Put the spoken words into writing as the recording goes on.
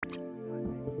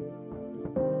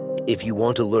If you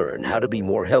want to learn how to be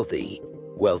more healthy,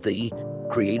 wealthy,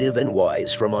 creative, and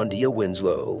wise from Andia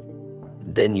Winslow,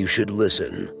 then you should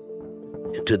listen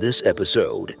to this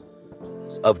episode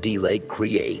of D-Lake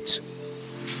Creates.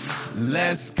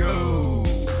 Let's go.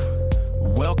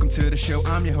 Welcome to the show.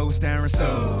 I'm your host, Aaron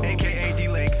So, a.k.a.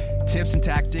 D-Lake. Tips and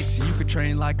tactics you could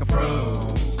train like a pro.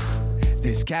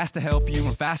 This cast to help you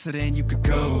run faster than you could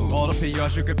go. All the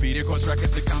PRs you could beat it, course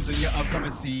records that comes in your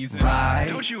upcoming season. Right?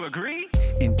 Don't you agree?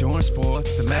 Endurance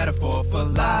sports, a metaphor for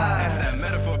life. That's that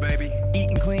metaphor, baby.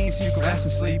 Eating clean so you can rest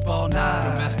and sleep all night.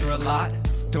 Don't master a lot,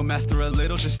 don't master a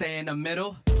little, just stay in the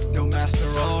middle. Don't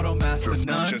master all, don't master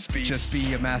none. Just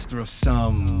be a master of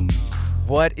some.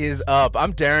 What is up?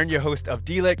 I'm Darren, your host of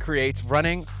D-Lake Creates,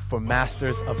 running for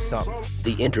Masters of Some.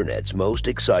 The internet's most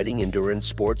exciting endurance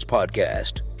sports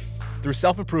podcast. Through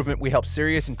self-improvement, we help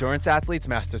serious endurance athletes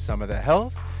master some of their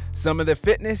health, some of their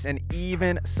fitness, and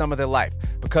even some of their life,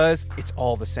 because it's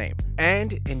all the same.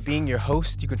 And in being your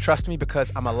host, you can trust me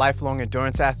because I'm a lifelong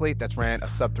endurance athlete that's ran a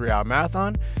sub-3-hour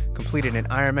marathon, completed an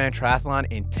Ironman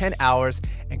triathlon in 10 hours,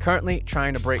 and currently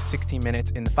trying to break 16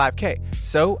 minutes in the 5K.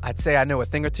 So I'd say I know a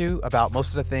thing or two about most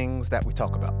of the things that we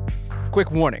talk about. Quick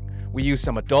warning, we use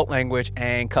some adult language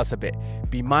and cuss a bit.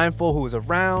 Be mindful who is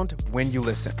around when you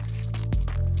listen.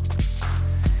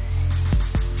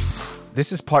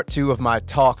 This is part 2 of my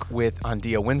talk with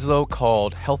Andia Winslow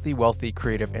called Healthy, Wealthy,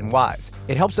 Creative, and Wise.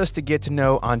 It helps us to get to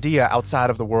know Andia outside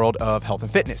of the world of health and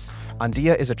fitness.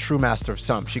 Andia is a true master of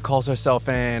some. She calls herself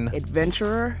an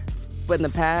adventurer, but in the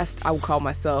past, I would call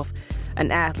myself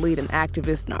an athlete, an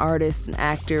activist, an artist, an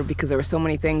actor, because there were so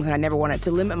many things and I never wanted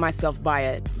to limit myself by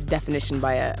a definition,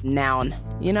 by a noun,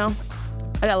 you know?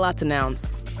 I got lots of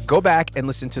nouns. Go back and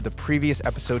listen to the previous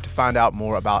episode to find out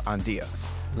more about Andia.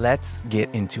 Let's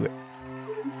get into it.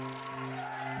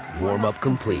 Warm-up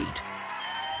complete.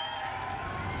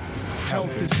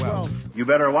 Health is wealth. You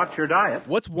better watch your diet.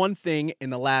 What's one thing in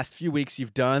the last few weeks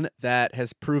you've done that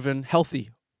has proven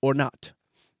healthy or not?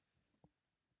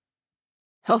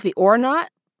 Healthy or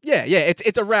not? Yeah,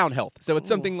 it's around health. So it's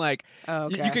something like,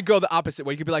 okay. You could go the opposite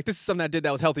way. You could be like, this is something I did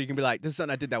that was healthy. You can be like, this is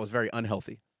something I did that was very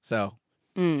unhealthy. So.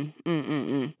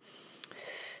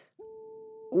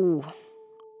 Ooh.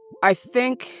 I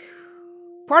think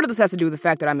part of this has to do with the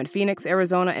fact that I'm in Phoenix,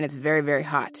 Arizona, and it's very, very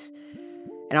hot.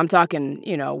 And I'm talking,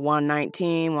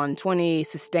 119, 120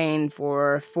 sustained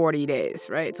for 40 days,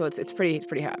 right? So it's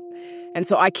pretty hot. And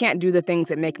so I can't do the things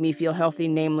that make me feel healthy,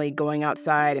 namely going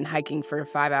outside and hiking for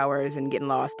 5 hours and getting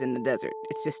lost in the desert.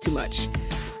 It's just too much.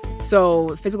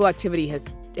 So physical activity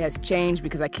has changed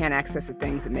because I can't access the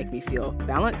things that make me feel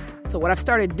balanced. So what I've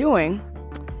started doing,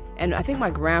 and I think my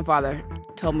grandfather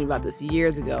told me about this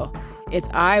years ago, it's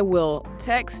I will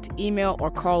text, email, or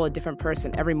call a different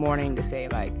person every morning to say,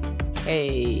 like,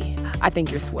 hey, I think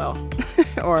you're swell,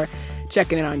 or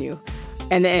checking in on you.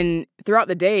 And then throughout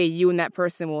the day, you and that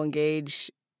person will engage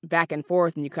back and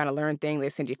forth, and you kind of learn things. They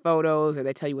send you photos, or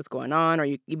they tell you what's going on, or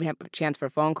you even have a chance for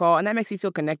a phone call. And that makes you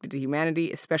feel connected to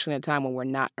humanity, especially in a time when we're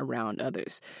not around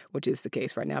others, which is the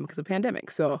case right now because of the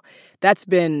pandemic. So that's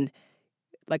been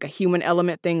like a human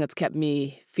element thing that's kept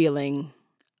me feeling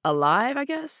alive, I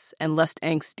guess, and less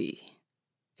angsty,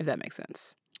 if that makes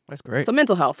sense. That's great. So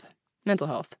mental health.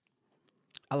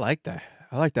 I like that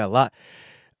a lot.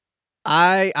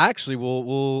 I actually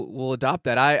will adopt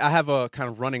that. I have a kind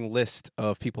of running list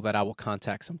of people that I will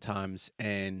contact sometimes,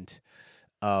 and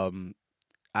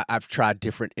I've tried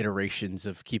different iterations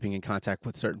of keeping in contact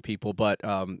with certain people, but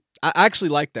I actually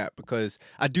like that because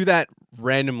I do that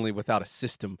randomly without a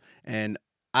system, and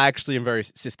I actually am very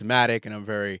systematic and I'm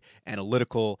very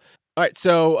analytical. All right,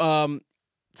 so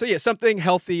yeah, something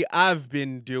healthy I've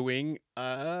been doing.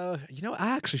 I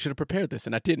actually should have prepared this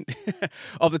and I didn't.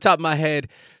 Off the top of my head,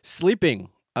 sleeping.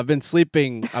 I've been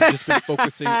sleeping. I've just been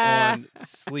focusing on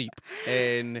sleep,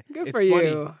 and Good it's for funny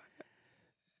you.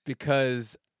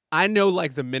 because I know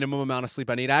like the minimum amount of sleep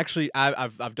I need. Actually,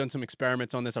 I've done some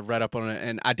experiments on this. I've read up on it,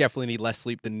 and I definitely need less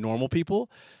sleep than normal people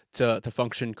to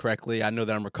function correctly. I know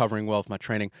that I'm recovering well with my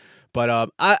training, but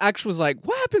I actually was like,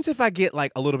 what happens if I get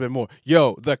like a little bit more?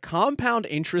 Yo, the compound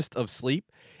interest of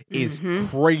sleep is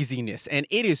craziness, and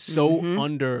it is so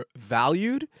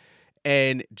undervalued.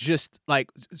 And just like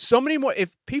so many more,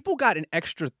 if people got an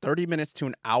extra 30 minutes to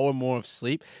an hour more of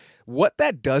sleep, what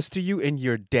that does to you in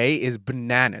your day is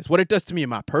bananas. What it does to me in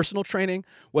my personal training,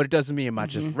 what it does to me in my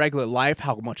just regular life,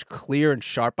 how much clearer and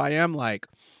sharp I am. Like,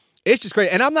 it's just great.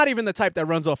 And I'm not even the type that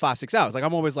runs off 5-6 hours. Like,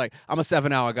 I'm always like, I'm a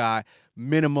 7-hour guy,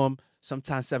 minimum,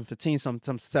 sometimes 7:15,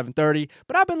 sometimes 7:30.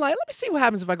 But I've been like, let me see what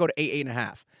happens if I go to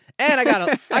 8.5. And I got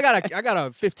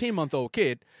a 15-month-old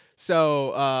kid.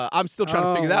 So I'm still trying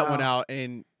to figure that one out.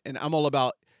 And I'm all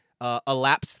about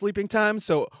elapsed sleeping time,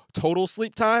 so total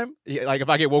sleep time. Like if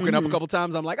I get woken up a couple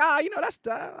times, I'm like, I'll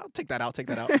take that out.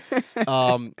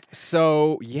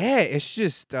 So yeah, it's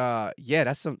just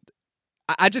that's some.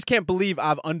 I just can't believe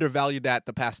I've undervalued that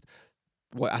the past.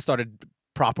 I started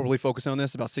properly focusing on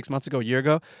this about 6 months ago, a year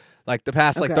ago. Like the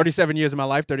past 37 years of my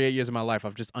life, 38 years of my life,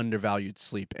 I've just undervalued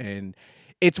sleep. And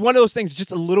it's one of those things,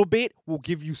 just a little bit will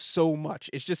give you so much.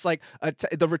 It's just like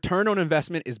the return on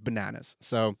investment is bananas.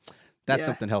 So that's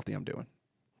something healthy I'm doing.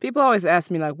 People always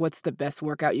ask me, like, what's the best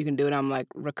workout you can do? And I'm like,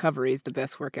 recovery is the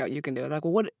best workout you can do. Like,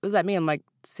 well, what does that mean? I'm like,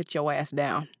 sit your ass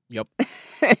down. Yep.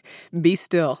 Be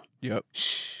still. Yep.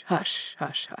 Shh, hush,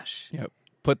 hush, hush. Yep.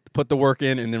 Put the work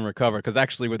in and then recover. Because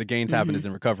actually where the gains happen is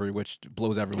in recovery, which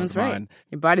blows everyone's mind.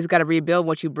 Your body's got to rebuild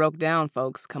what you broke down,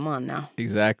 folks. Come on now.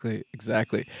 Exactly.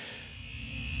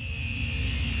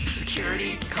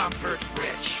 Security, comfort,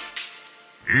 rich.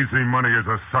 Easy money is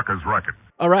a sucker's racket.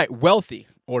 All right, wealthy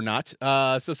or not.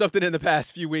 So something in the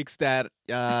past few weeks that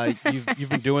you've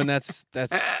been doing that's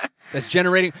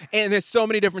generating, and there's so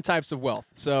many different types of wealth.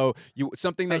 So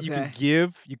something that you can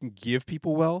give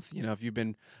people wealth. You know, if you've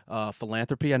been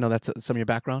philanthropy, I know that's some of your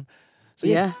background. So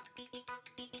yeah.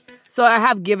 So I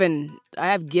have given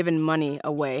money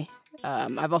away.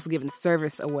 I've also given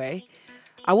service away.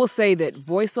 I will say that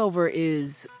voiceover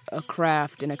is a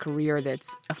craft and a career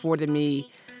that's afforded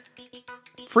me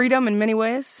freedom in many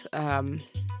ways,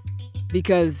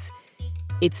 because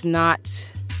it's not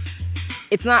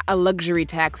a luxury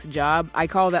tax job. I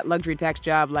call that luxury tax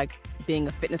job like being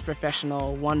a fitness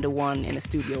professional one-to-one in a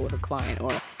studio with a client,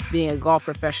 or being a golf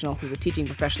professional who's a teaching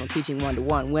professional teaching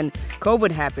one-to-one. When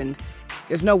COVID happened,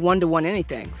 there's no one-to-one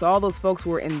anything. So all those folks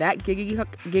who are in that gig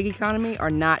economy are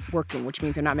not working, which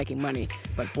means they're not making money.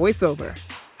 But voiceover,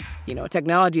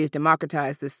 technology has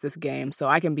democratized this game. So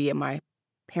I can be in my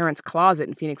parents' closet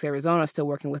in Phoenix, Arizona, still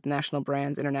working with national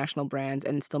brands, international brands,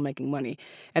 and still making money.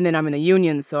 And then I'm in the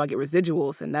unions, so I get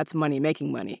residuals, and that's money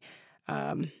making money.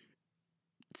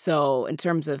 So in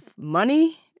terms of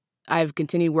money, I've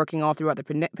continued working all throughout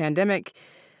the pandemic.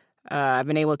 I've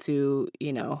been able to,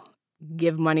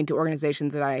 give money to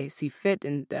organizations that I see fit,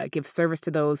 and give service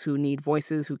to those who need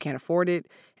voices, who can't afford it,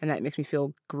 and that makes me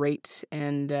feel great.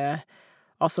 And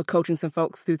also coaching some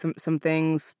folks through some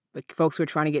things, like folks who are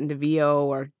trying to get into VO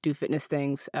or do fitness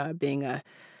things, being a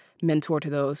mentor to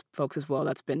those folks as well.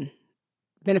 That's been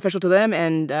beneficial to them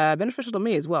and beneficial to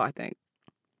me as well, I think.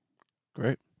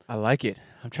 Great. I like it.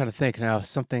 I'm trying to think now,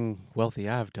 something wealthy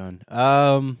I've done.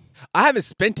 I haven't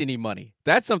spent any money.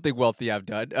 That's something wealthy I've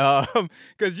done.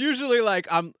 Because usually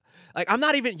I'm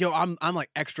not even, I'm like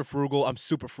extra frugal. I'm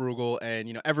super frugal.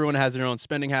 And, everyone has their own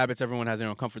spending habits. Everyone has their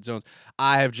own comfort zones.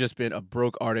 I have just been a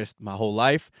broke artist my whole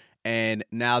life. And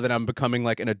now that I'm becoming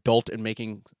like an adult and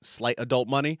making slight adult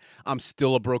money, I'm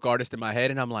still a broke artist in my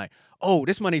head. And I'm like, oh,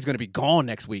 this money's going to be gone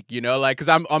next week, because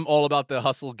I'm all about the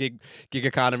hustle gig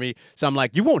economy. So I'm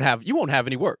like, you won't have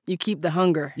any work. You keep the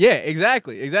hunger. Yeah,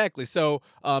 exactly. So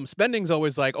spending's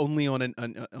always like only on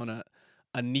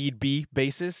a need be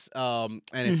basis. And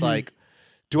it's like,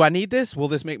 do I need this? Will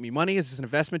this make me money? Is this an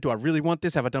investment? Do I really want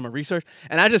this? Have I done my research?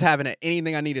 And I just haven't had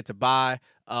anything I needed to buy.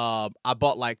 I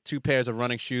bought like 2 pairs of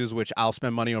running shoes, which I'll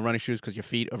spend money on running shoes because your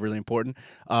feet are really important.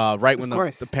 Right when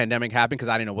the pandemic happened, because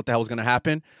I didn't know what the hell was going to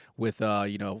happen with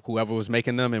whoever was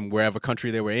making them and wherever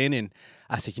country they were in. And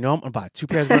I said, I'm going to buy 2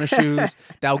 pairs of running shoes.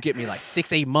 That'll get me like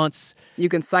 6-8 months. You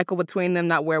can cycle between them,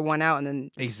 not wear one out, and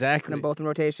then put them both in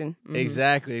rotation. Mm-hmm.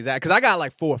 Exactly. Because I got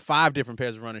like 4 or 5 different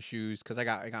pairs of running shoes. Because I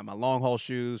got my long haul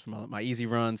shoes for my easy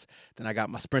runs. Then I got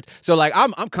my sprint. So like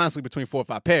I'm constantly between 4 or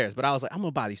 5 pairs. But I was like, I'm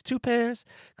gonna buy these 2 pairs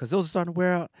because those are starting to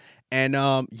wear out. And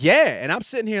and I'm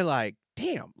sitting here like,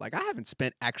 damn, like I haven't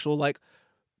spent actual like.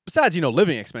 Besides,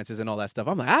 living expenses and all that stuff,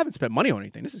 I'm like, I haven't spent money on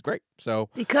anything. This is great. So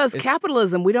because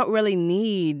capitalism, we don't really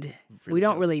need.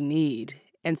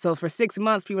 And so for 6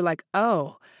 months, people were like,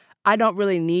 oh, I don't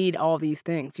really need all these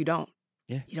things. You don't.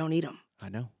 Yeah. You don't need them. I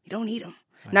know. You don't need them.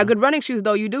 Now, good running shoes,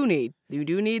 though, you do need. You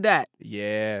do need that.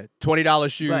 Yeah.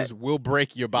 $20 shoes will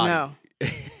break your body. No.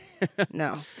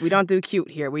 No. We don't do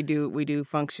cute here. We do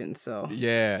function. So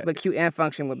yeah. But cute and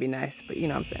function would be nice. But you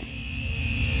know what I'm saying.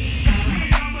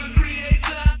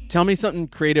 Tell me something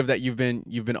creative that you've been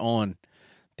on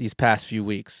these past few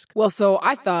weeks. Well, so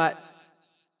I thought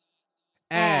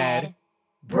ad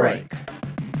break.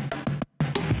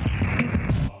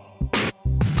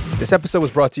 This episode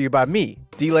was brought to you by me,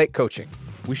 D-Lake Coaching.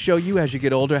 We show you as you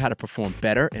get older how to perform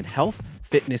better in health,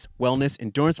 fitness, wellness,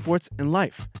 endurance sports, and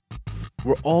life.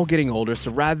 We're all getting older,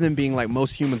 so rather than being like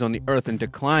most humans on the earth and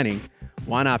declining,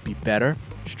 why not be better,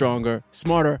 stronger,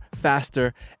 smarter,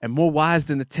 faster, and more wise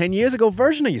than the 10 years ago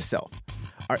version of yourself?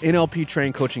 Our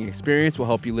NLP-trained coaching experience will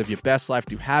help you live your best life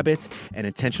through habits and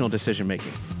intentional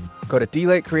decision-making. Go to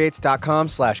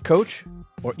delatecreates.com/coach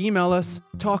or email us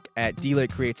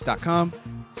talk@delatecreates.com,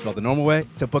 spelled the normal way,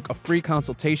 to book a free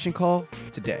consultation call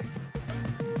today.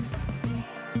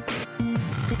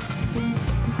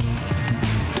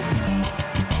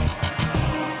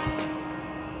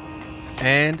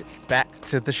 And back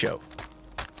to the show.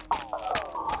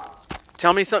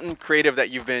 Tell me something creative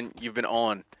that you've been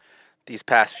on these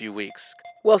past few weeks.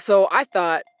 Well, so I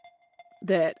thought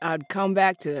that I'd come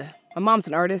back to... My mom's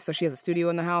an artist, so she has a studio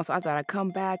in the house. I thought I'd come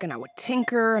back and I would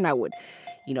tinker and I would,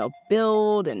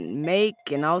 build and make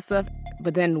and all this stuff.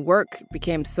 But then work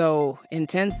became so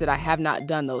intense that I have not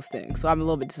done those things. So I'm a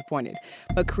little bit disappointed.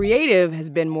 But creative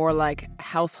has been more like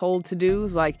household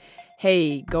to-dos, like,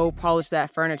 hey, go polish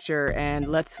that furniture and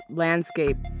let's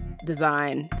landscape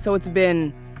design. So it's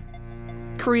been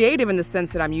creative in the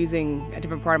sense that I'm using a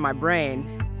different part of my brain,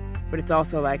 but it's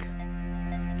also like,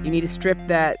 you need to strip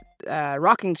that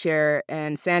rocking chair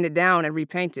and sand it down and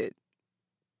repaint it.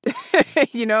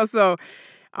 So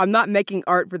I'm not making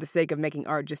art for the sake of making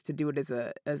art just to do it as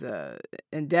a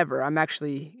endeavor. I'm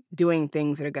actually doing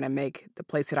things that are going to make the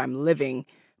place that I'm living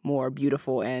more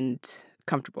beautiful and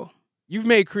comfortable. You've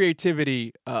made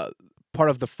creativity part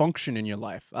of the function in your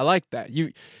life. I like that.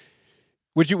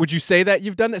 Would you say that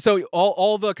you've done that? So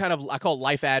all the kind of, I call it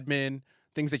life admin,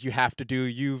 things that you have to do,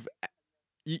 you've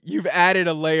added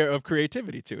a layer of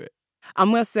creativity to it.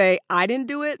 I'm going to say I didn't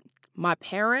do it. My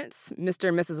parents, Mr.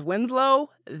 and Mrs. Winslow,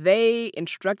 they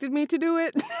instructed me to do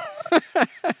it.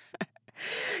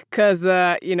 Because,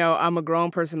 I'm a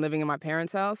grown person living in my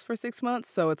parents' house for 6 months.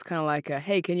 So it's kind of like,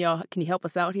 hey, can you help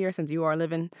us out here since you are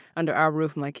living under our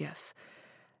roof? I'm like, yes.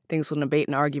 Things will debate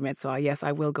and argument. So yes,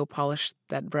 I will go polish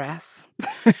that brass.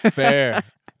 Fair.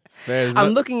 I'm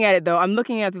looking at it, though. I'm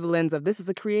looking at it through the lens of this is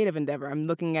a creative endeavor. I'm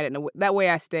looking at it that way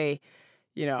I stay,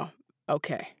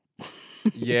 okay.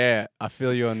 Yeah, I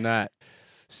feel you on that.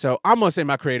 So I'm going to say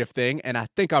my creative thing, and I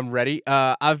think I'm ready.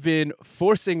 I've been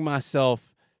forcing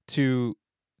myself to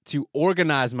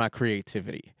organize my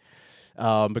creativity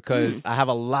because I have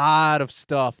a lot of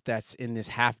stuff that's in this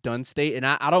half-done state, and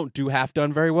I don't do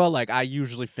half-done very well. Like, I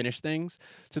usually finish things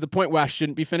to the point where I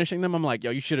shouldn't be finishing them. I'm like,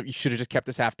 yo, you should have just kept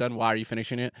this half-done. Why are you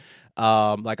finishing it?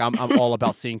 I'm all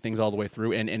about seeing things all the way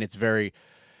through, and it's very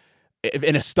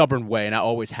in a stubborn way, and I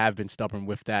always have been stubborn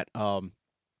with that.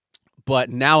 But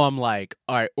now I'm like,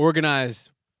 all right,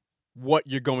 organize what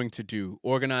you're going to do.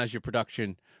 Organize your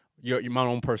production, my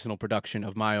own personal production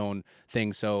of my own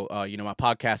thing. So, my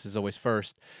podcast is always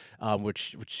first,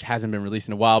 which hasn't been released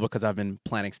in a while because I've been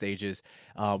planning stages,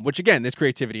 which, again, there's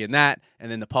creativity in that,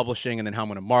 and then the publishing, and then how I'm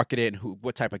going to market it, and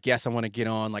what type of guests I want to get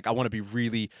on. Like, I want to be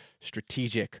really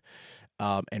strategic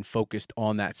and focused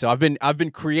on that. So I've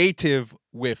been creative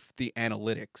with the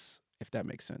analytics, if that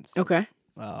makes sense. Okay.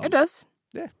 It does.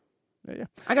 Yeah.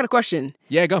 I got a question.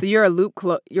 Yeah, go. So you're a loop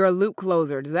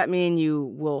closer. Does that mean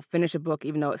you will finish a book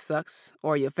even though it sucks,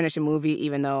 or you'll finish a movie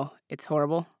even though it's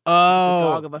horrible? Oh, it's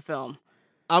a dog of a film.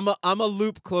 I'm a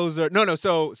loop closer. No.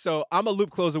 So I'm a loop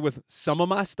closer with some of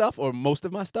my stuff or most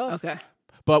of my stuff. Okay.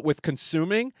 But with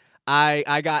consuming,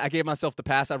 I gave myself the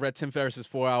pass. I read Tim Ferriss's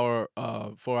 4-Hour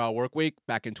Work Week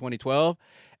back in 2012,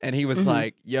 and he was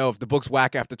like, "Yo, if the book's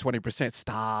whack after 20%,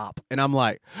 stop." And I'm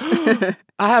like, I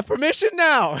have permission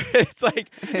now. It's like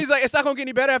he's like, it's not gonna get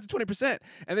any better after 20%.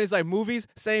 And then it's like movies,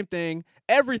 same thing,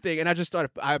 everything. And I just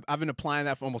started. I've been applying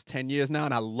that for almost 10 years now,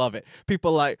 and I love it.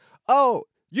 People are like, oh,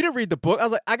 you didn't read the book. I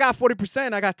was like, I got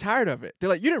 40%. I got tired of it. They're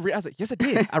like, you didn't read? I was like, yes, I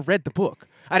did. I read the book.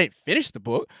 I didn't finish the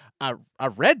book. I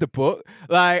read the book.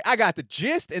 Like, I got the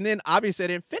gist, and then obviously I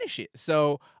didn't finish it.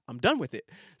 So I'm done with it.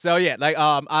 So yeah, like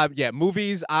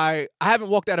movies. I haven't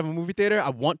walked out of a movie theater.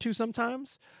 I want to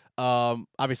sometimes.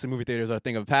 Obviously movie theaters are a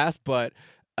thing of the past, but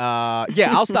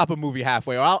I'll stop a movie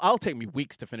halfway, or I'll take me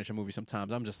weeks to finish a movie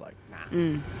sometimes. I'm just like, nah.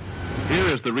 Here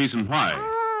is the reason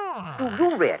why. Do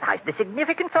you realize the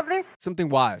significance of this? Something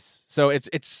wise. So it's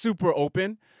super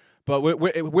open, but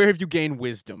where have you gained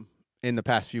wisdom in the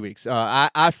past few weeks?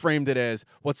 I framed it as,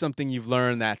 what's something you've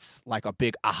learned that's like a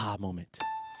big aha moment?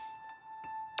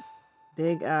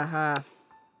 Big aha.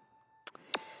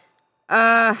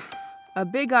 A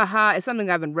big aha is something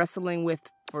I've been wrestling with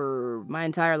for my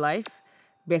entire life,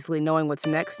 basically knowing what's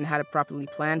next and how to properly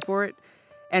plan for it.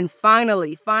 And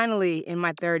finally, in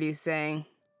my 30s saying,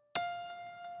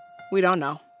 we don't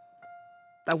know.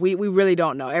 Like we really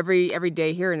don't know. Every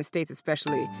day here in the States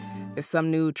especially, there's some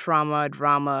new trauma,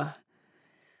 drama,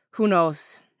 who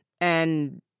knows?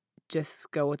 And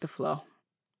just go with the flow.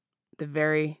 The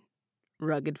very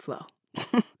rugged flow.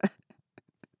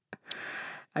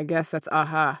 I guess that's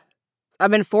aha.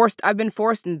 I've been forced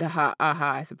into AHA,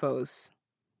 I suppose.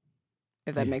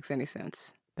 If that makes any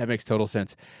sense. That makes total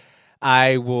sense.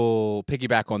 I will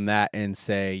piggyback on that and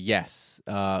say yes.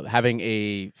 Having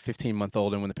a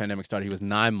 15-month-old, and when the pandemic started, he was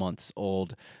 9 months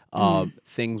old.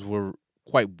 Things were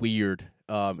quite weird.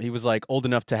 He was like old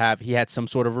enough to he had some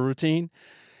sort of a routine,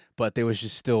 but there was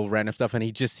just still random stuff. And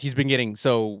he's been getting,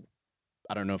 so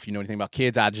I don't know if you know anything about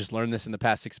kids. I just learned this in the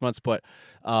past 6 months, but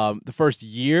the first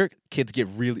year, kids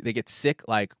get sick,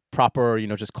 like proper,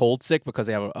 just cold sick, because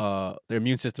they have their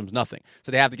immune system's nothing.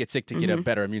 So they have to get sick to get a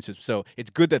better immune system. So it's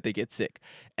good that they get sick.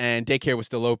 And daycare was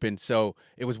still open, so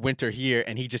it was winter here,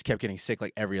 and he just kept getting sick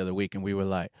like every other week. And we were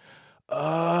like,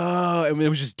 oh, and it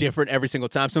was just different every single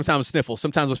time. Sometimes sniffles,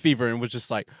 sometimes it was fever, and it was just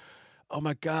like, oh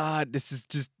my God, this is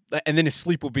just, and then his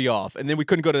sleep would be off. And then we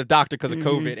couldn't go to the doctor because of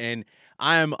COVID. And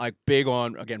I'm like big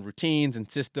on, again, routines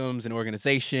and systems and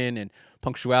organization and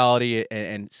punctuality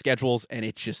and schedules. And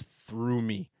it just threw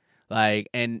me.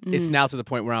 And it's now to the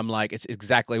point where I'm like, it's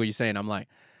exactly what you're saying. I'm like,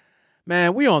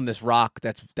 man, we on this rock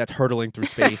that's hurtling through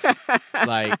space.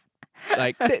 No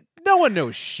one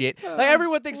knows shit. Like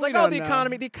everyone thinks like, the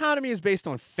economy. The economy is based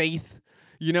on faith.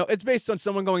 It's based on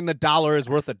someone going, the dollar is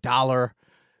worth $1.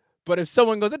 But if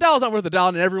someone goes, the dollar's not worth $1,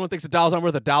 and everyone thinks the dollar's not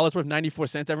worth $1, it's worth 94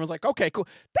 cents, everyone's like, okay, cool.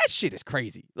 That shit is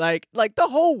crazy. Like the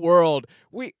whole world,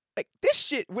 this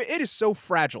shit, it is so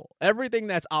fragile. Everything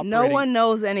that's operating. No one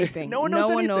knows anything. No one knows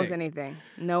anything.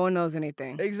 No one knows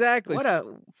anything. Exactly. What a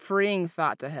freeing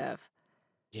thought to have.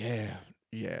 Yeah.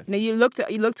 Yeah. Now you look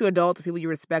to adults, people you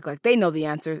respect, like they know the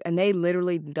answers, and they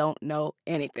literally don't know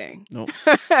anything. Nope.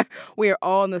 We are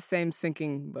all in the same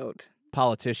sinking boat.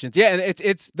 Politicians. Yeah, and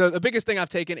it's the biggest thing I've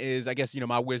taken is, I guess,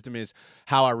 my wisdom is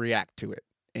how I react to it.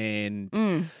 And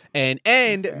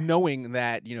knowing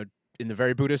that, in the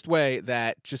very Buddhist way,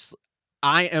 that just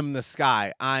I am the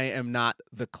sky. I am not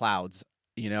the clouds.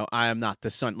 I am not the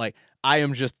sun. Like, I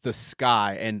am just the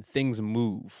sky, and things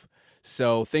move.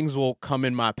 So things will come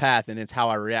in my path, and it's how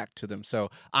I react to them. So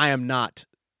I am not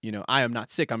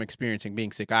sick. I'm experiencing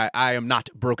being sick. I am not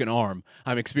broken arm.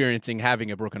 I'm experiencing having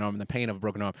a broken arm and the pain of a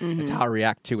broken arm. That's how I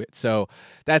react to it. So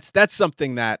that's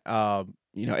something that,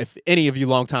 if any of you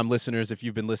longtime listeners, if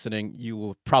you've been listening, you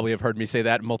will probably have heard me say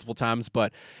that multiple times,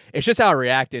 but it's just how I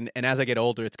react. And as I get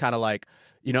older, it's kind of like,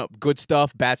 good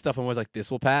stuff, bad stuff. I'm always like,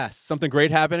 this will pass. Something great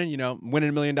happening,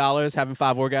 winning $1 million, having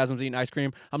 5 orgasms, eating ice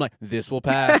cream. I'm like, this will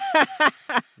pass.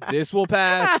 This will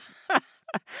pass.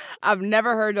 I've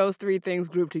never heard those 3 things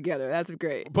grouped together. That's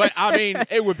great. But I mean,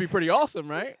 it would be pretty awesome,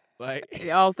 right? Like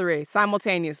all 3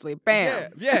 simultaneously.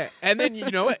 Bam. Yeah. And then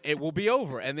it will be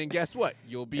over. And then guess what?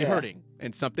 You'll be hurting,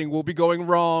 and something will be going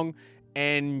wrong,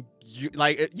 and you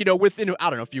within, I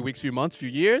don't know, a few weeks, few months, few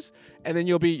years, and then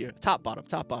you'll be top bottom.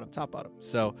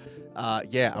 So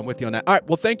I'm with you on that. All right,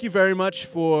 well, thank you very much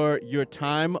for your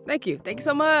time. Thank you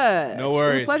so much. No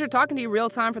worries. It was a pleasure talking to you real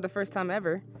time for the first time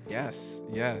ever. Yes.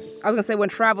 I was gonna say, when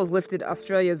travel's lifted,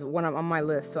 Australia's one on my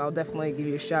list, so I'll definitely give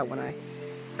you a shout when I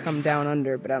come down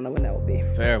under, but I don't know when that will be.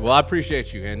 Fair. Well, I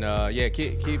appreciate you, and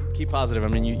keep positive. I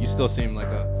mean, you still seem like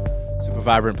a super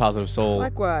vibrant, positive soul.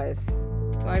 Likewise.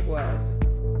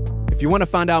 If you want to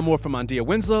find out more from Andea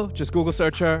Winslow, just Google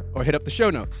search her or hit up the show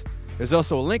notes. There's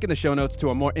also a link in the show notes to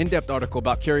a more in-depth article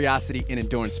about curiosity in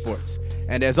endurance sports.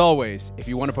 And as always, if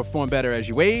you want to perform better as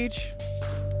you age,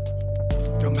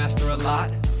 don't master a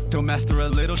lot, don't master a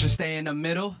little, just stay in the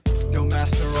middle. Don't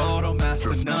master all, don't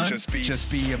master none,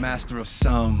 just be a master of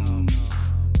some.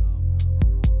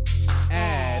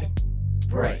 Ad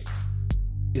break.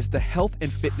 Is the health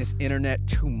and fitness internet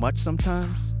too much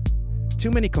sometimes? Too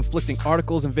many conflicting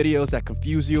articles and videos that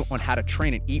confuse you on how to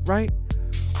train and eat right?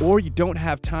 Or you don't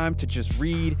have time to just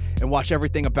read and watch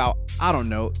everything about, I don't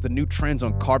know, the new trends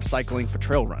on carb cycling for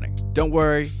trail running? Don't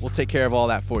worry, we'll take care of all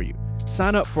that for you.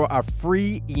 Sign up for our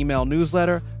free email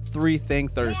newsletter, 3 Thing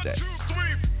Thursday.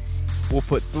 We'll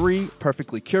put 3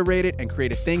 perfectly curated and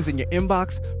creative things in your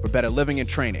inbox for better living and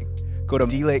training. Go to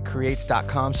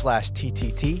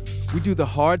dlatecreates.com/TTT. We do the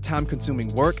hard,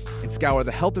 time-consuming work and scour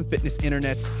the health and fitness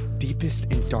internet's deepest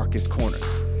and darkest corners.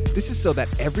 This is so that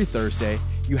every Thursday,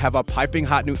 you have a piping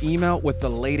hot new email with the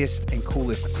latest and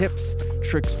coolest tips,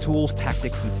 tricks, tools,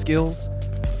 tactics, and skills,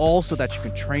 all so that you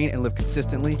can train and live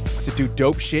consistently to do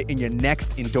dope shit in your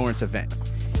next endurance event.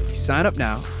 If you sign up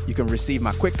now, you can receive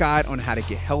my quick guide on how to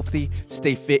get healthy,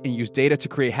 stay fit, and use data to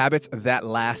create habits that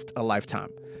last a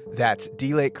lifetime. That's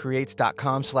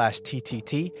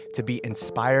dlatecreates.com/TTT to be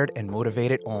inspired and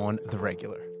motivated on the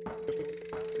regular.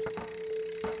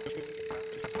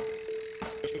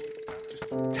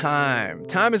 Time.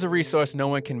 Time is a resource no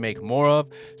one can make more of,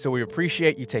 so we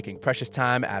appreciate you taking precious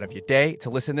time out of your day to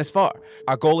listen this far.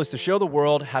 Our goal is to show the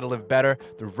world how to live better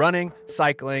through running,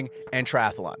 cycling, and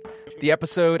triathlon. The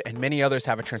episode and many others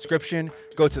have a transcription.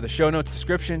 Go to the show notes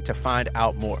description to find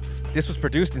out more. This was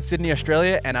produced in Sydney,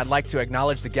 Australia, and I'd like to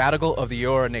acknowledge the Gadigal of the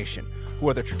Eora Nation, who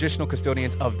are the traditional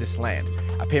custodians of this land.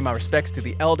 I pay my respects to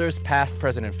the elders, past,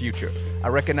 present, and future. I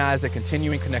recognize their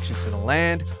continuing connection to the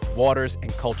land, waters,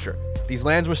 and culture. These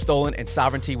lands were stolen and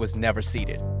sovereignty was never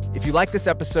ceded. If you like this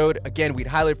episode, again, we'd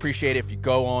highly appreciate it if you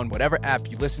go on whatever app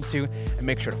you listen to and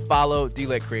make sure to follow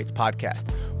D-Lake Creates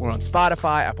Podcast. We're on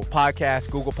Spotify, Apple Podcasts,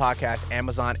 Google Podcasts,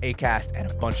 Amazon, Acast,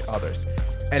 and a bunch of others.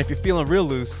 And if you're feeling real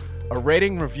loose, a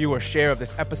rating, review, or share of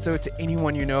this episode to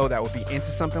anyone you know that would be into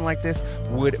something like this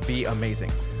would be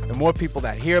amazing. The more people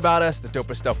that hear about us, the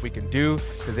doper stuff we can do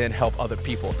to then help other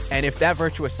people. And if that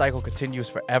virtuous cycle continues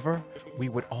forever, we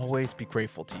would always be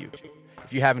grateful to you.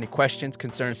 If you have any questions,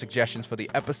 concerns, suggestions for the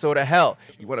episode, or hell,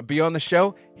 you want to be on the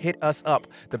show, hit us up.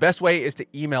 The best way is to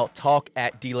email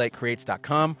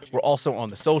talk@dlakecreates.com. We're also on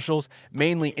the socials,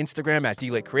 mainly Instagram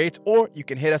 @dlakecreates, or you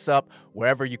can hit us up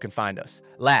wherever you can find us.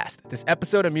 Last, this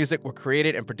episode of music were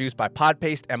created and produced by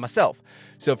Podpaste and myself.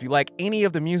 So if you like any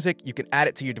of the music, you can add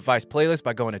it to your device playlist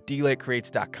by going to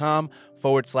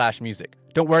dlakecreates.com/music.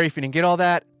 Don't worry if you didn't get all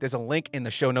that. There's a link in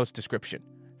the show notes description.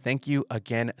 Thank you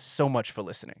again so much for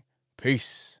listening.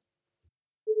 Peace.